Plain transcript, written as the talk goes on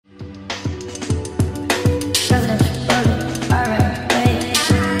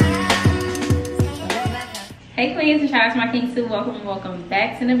Hey queens and shout out to my kings too. Welcome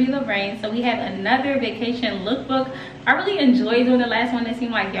back to Nabila Rain. So we have another vacation lookbook. I really enjoyed doing the last one. It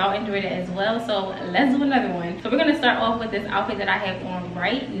seemed like y'all enjoyed it as well, so let's do another one. So we're gonna start off with this outfit that I have on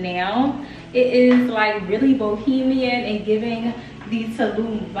right now. It is like really bohemian and giving the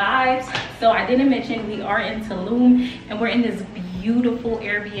Tulum vibes. So I didn't mention we are in Tulum and we're in this beautiful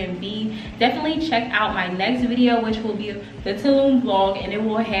Airbnb. Definitely check out my next video, which will be the Tulum vlog, and it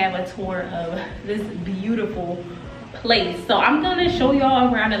will have a tour of this beautiful place. So I'm gonna show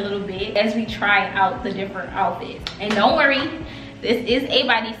y'all around a little bit as we try out the different outfits. And don't worry, this is a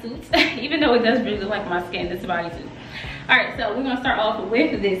bodysuit. Even though it does really look like my skin, it's a bodysuit. All right, so we're gonna start off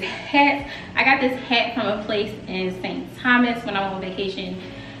with this hat. I got this hat from a place in St. Thomas when I went on vacation,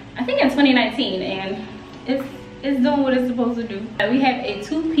 I think in 2019, and it's doing what it's supposed to do. We have a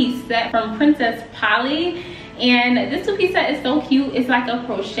two-piece set from Princess Polly, and this two-piece set is so cute. It's like a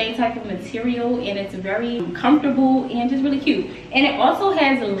crochet type of material, and it's very comfortable and just really cute. And it also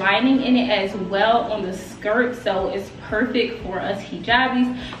has lining in it as well on the skirt, so it's perfect for us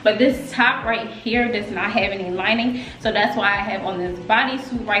hijabis. But this top right here does not have any lining, so that's why I have on this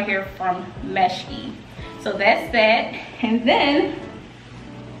bodysuit right here from Meshki. So that's that. And then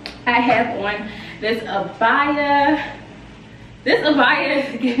I have on this abaya. This abaya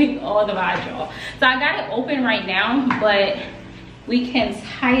is giving all the vibes, y'all. So I got it open right now, but we can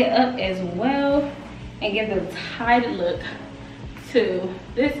tie it up as well and give the tied look too.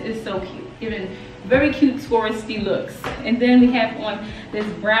 This is so cute, giving very cute touristy looks. And then we have on this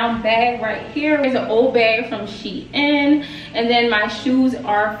brown bag right here. It's an old bag from Shein, and then my shoes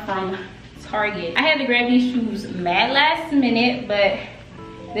are from Target. I had to grab these shoes mad last minute, but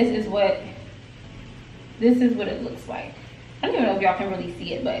this is what it looks like. I don't even know if y'all can really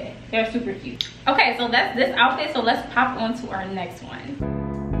see it, but they're super cute. Okay, so that's this outfit. So let's pop on to our next one.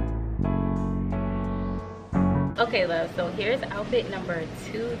 Okay, love, so here's outfit number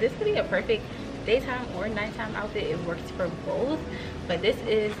 2. This could be a perfect daytime or nighttime outfit. It works for both. But this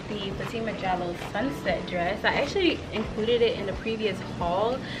is the Fatima Jallo sunset dress. I actually included it in the previous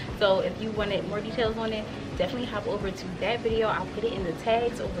haul, so if you wanted more details on it, definitely hop over to that video. I'll put it in the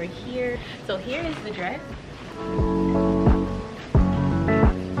tags over here. So here is the dress.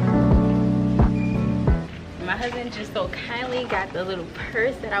 My husband just so kindly got the little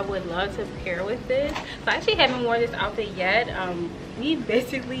purse that I would love to pair with this. So I actually haven't worn this outfit yet. We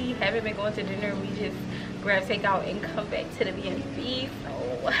basically haven't been going to dinner. We just grab takeout and come back to the B&B.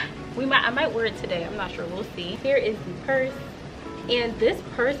 So I might wear it today. I'm not sure. We'll see. Here is the purse. And this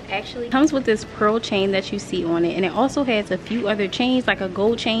purse actually comes with this pearl chain that you see on it, and it also has a few other chains, like a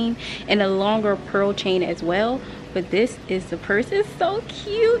gold chain and a longer pearl chain as well. But this is the purse. It's so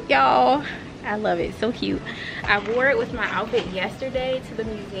cute, y'all. I love it. So cute. I wore it with my outfit yesterday to the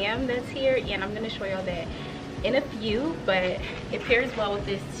museum that's here, and I'm going to show y'all that in a few, but it pairs well with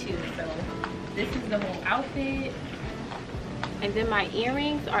this too. So this is the whole outfit. And then my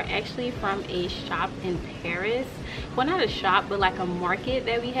earrings are actually from a shop in Paris. Well, not a shop, but like a market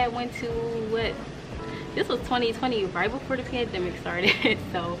that we had went to. This was 2020, right before the pandemic started.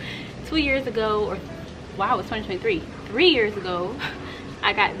 So 2 years ago, or wow, it's 2023. 3 years ago,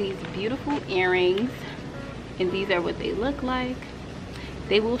 I got these beautiful earrings, and these are what they look like.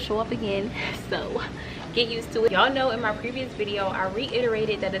 They will show up again, so get used to it. Y'all know in my previous video I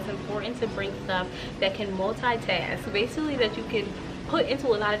reiterated that it's important to bring stuff that can multitask, basically that you can put into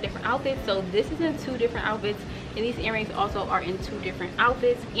a lot of different outfits. So this is in 2 different outfits, and these earrings also are in 2 different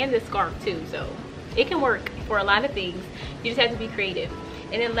outfits, and this scarf too. So it can work for a lot of things. You just have to be creative.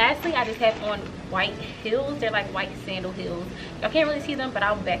 And then lastly, I just have on white heels. They're like white sandal heels. Y'all can't really see them, but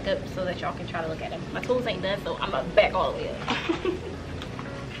I'll back up so that y'all can try to look at them. My tools ain't done, so I'm gonna back all the way up.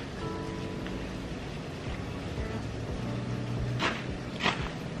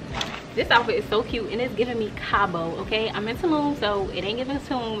 This outfit is so cute, and it's giving me Cabo, okay? I'm in Tulum, so it ain't giving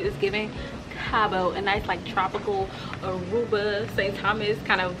Tulum, it's giving Cabo, a nice like tropical Aruba, St. Thomas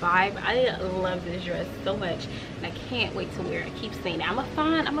kind of vibe. I love this dress so much, and I can't wait to wear it. I keep saying that. I'm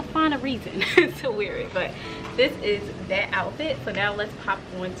gonna find a reason to wear it, but this is that outfit. So now let's pop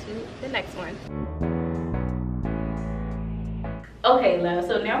on to the next one. Okay, love,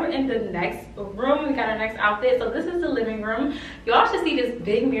 so now we're in the next room. We got our next outfit. So this is the living room. Y'all should see this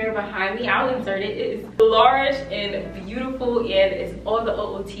big mirror behind me. I'll insert it. It is large and beautiful, and it's all the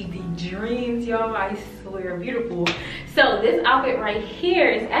OOTD dreams, y'all. I swear, beautiful. So this outfit right here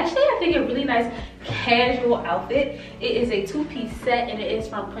is actually, I think, a really nice casual outfit. It is a 2-piece set, and it is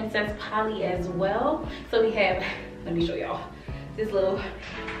from Princess Polly as well. So we have, let me show y'all, this little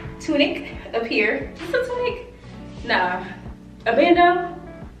tunic up here. Is this a tunic? Nah. A bandeau,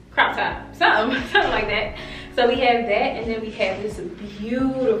 crop top, something like that. So we have that, and then we have this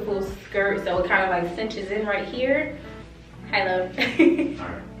beautiful skirt. So it kind of like cinches in right here. Hi, love.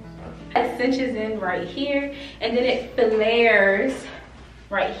 It cinches in right here, and then it flares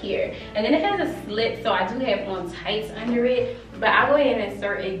right here, and then it has a slit, so I do have on tights under it, but I'll go ahead and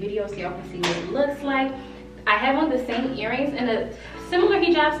insert a video so y'all can see what it looks like. I have on the same earrings in a similar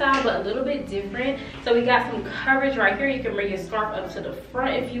hijab style, but a little bit different. So we got some coverage right here. You can bring your scarf up to the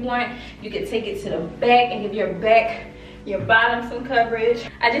front if you want. You can take it to the back and give your back, your bottom some coverage.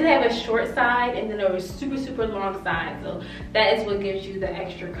 I just have a short side and then a super long side, so that is what gives you the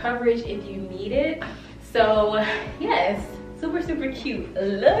extra coverage if you need it. So yes, super cute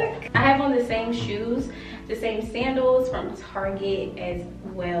look. I have on the same shoes, the same sandals from Target as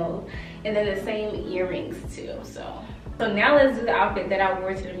well, and then the same earrings too. So now let's do the outfit that I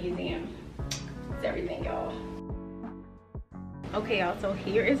wore to the museum. It's everything, y'all. Okay, y'all, so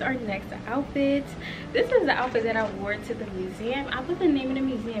here is our next outfit. This is the outfit that I wore to the museum. I put the name of the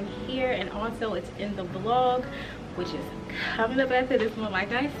museum here, and also it's in the vlog, which is coming up after this one.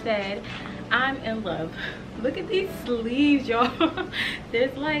 Like I said, I'm in love. Look at these sleeves, y'all.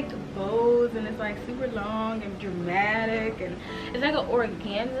 There's like bows, and it's like super long and dramatic, and it's like an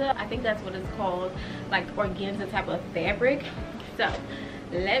organza. I think that's what it's called, like organza type of fabric. So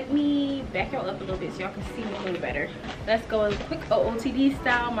let me back y'all up a little bit so y'all can see me a little better. Let's go a quick OOTD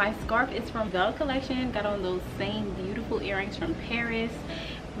style. My scarf is from Belle Collection. Got on those same beautiful earrings from Paris.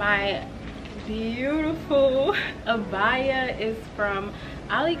 My beautiful abaya is from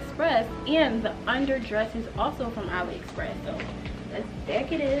AliExpress, and the underdress is also from AliExpress. So let's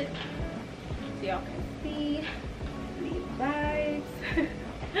deck it so y'all can see these vibes.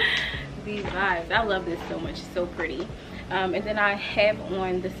 These vibes, I love this so much. It's so pretty. And then I have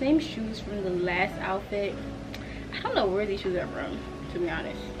on the same shoes from the last outfit. I don't know where these shoes are from, to be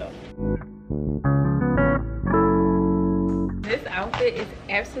honest. So this outfit is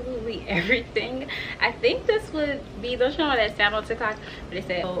absolutely everything. I think this would be, don't you know that sound on TikTok, but they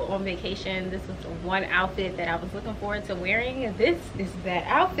said, oh, on vacation, this was one outfit that I was looking forward to wearing. This is that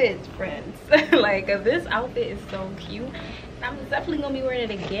outfit, friends. Like, this outfit is so cute. I'm definitely gonna be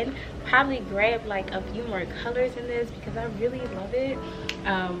wearing it again. Probably grab like a few more colors in this because I really love it.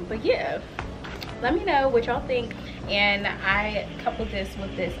 But yeah, let me know what y'all think. And I coupled this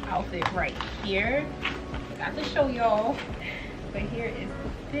with this outfit right here. Forgot to show y'all, but here is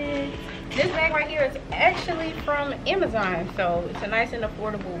the fit. This bag right here is actually from Amazon, so it's a nice and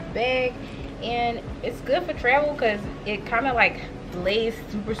affordable bag, and it's good for travel because it kind of like lays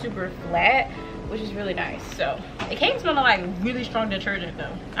super flat, which is really nice. So it came smelling like really strong detergent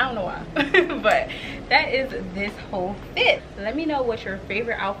though. I don't know why. But that is this whole fit. Let me know what your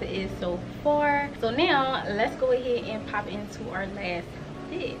favorite outfit is so far. So now let's go ahead and pop into our last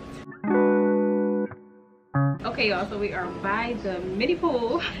fit. Okay, y'all, so we are by the mini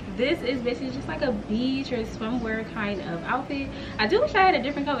pool. This is basically just like a beach or swimwear kind of outfit. I do wish I had a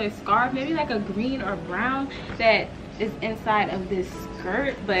different color scarf, maybe like a green or brown that is inside of this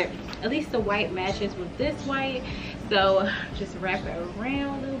skirt, but at least the white matches with this white. So just wrap it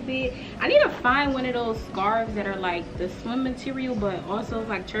around a little bit. I need to find one of those scarves that are like the swim material but also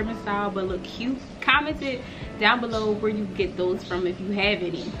like turban style but look cute. Comment it down below where you get those from if you have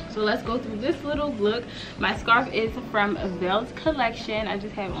any. So let's go through this little look. My scarf is from Belle's Collection. I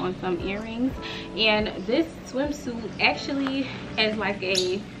just have on some earrings, and this swimsuit actually has like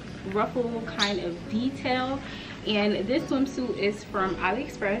a ruffle kind of detail. And this swimsuit is from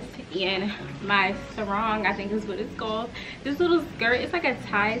AliExpress, and my sarong, I think is what it's called. This little skirt, it's like a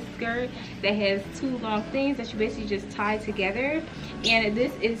tie skirt that has two long things that you basically just tie together. And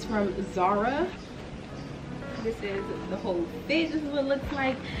this is from Zara. This is the whole fit. This is what it looks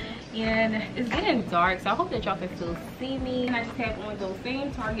like. And it's getting dark, so I hope that y'all can still see me. And I just have on those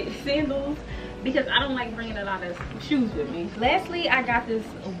same Target sandals because I don't like bringing a lot of shoes with me. Lastly, I got this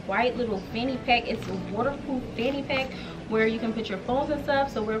white little fanny pack. It's a waterproof fanny pack where you can put your phones and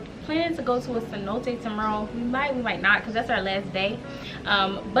stuff. So we're planning to go to a cenote tomorrow. We might not, because that's our last day.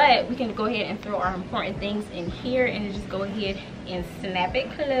 But we can go ahead and throw our important things in here and just go ahead and snap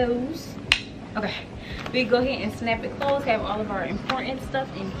it closed. Okay, we go ahead and snap it closed, have all of our important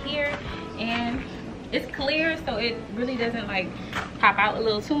stuff in here, and it's clear, so it really doesn't like pop out a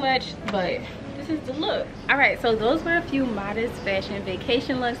little too much, but this is the look. All right, so those were a few modest fashion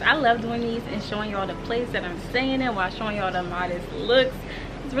vacation looks. I love doing these and showing y'all the place that I'm staying in while showing y'all the modest looks.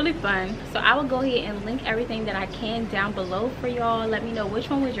 It's really fun. So I will go ahead and link everything that I can down below for y'all. Let me know which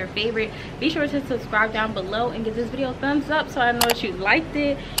one was your favorite. Be sure to subscribe down below and give this video a thumbs up so I know that you liked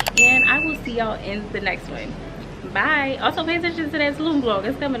it, and I will see y'all in the next one. Bye. Also pay attention to that Tulum vlog.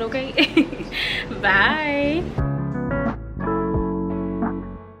 It's coming, okay? Bye.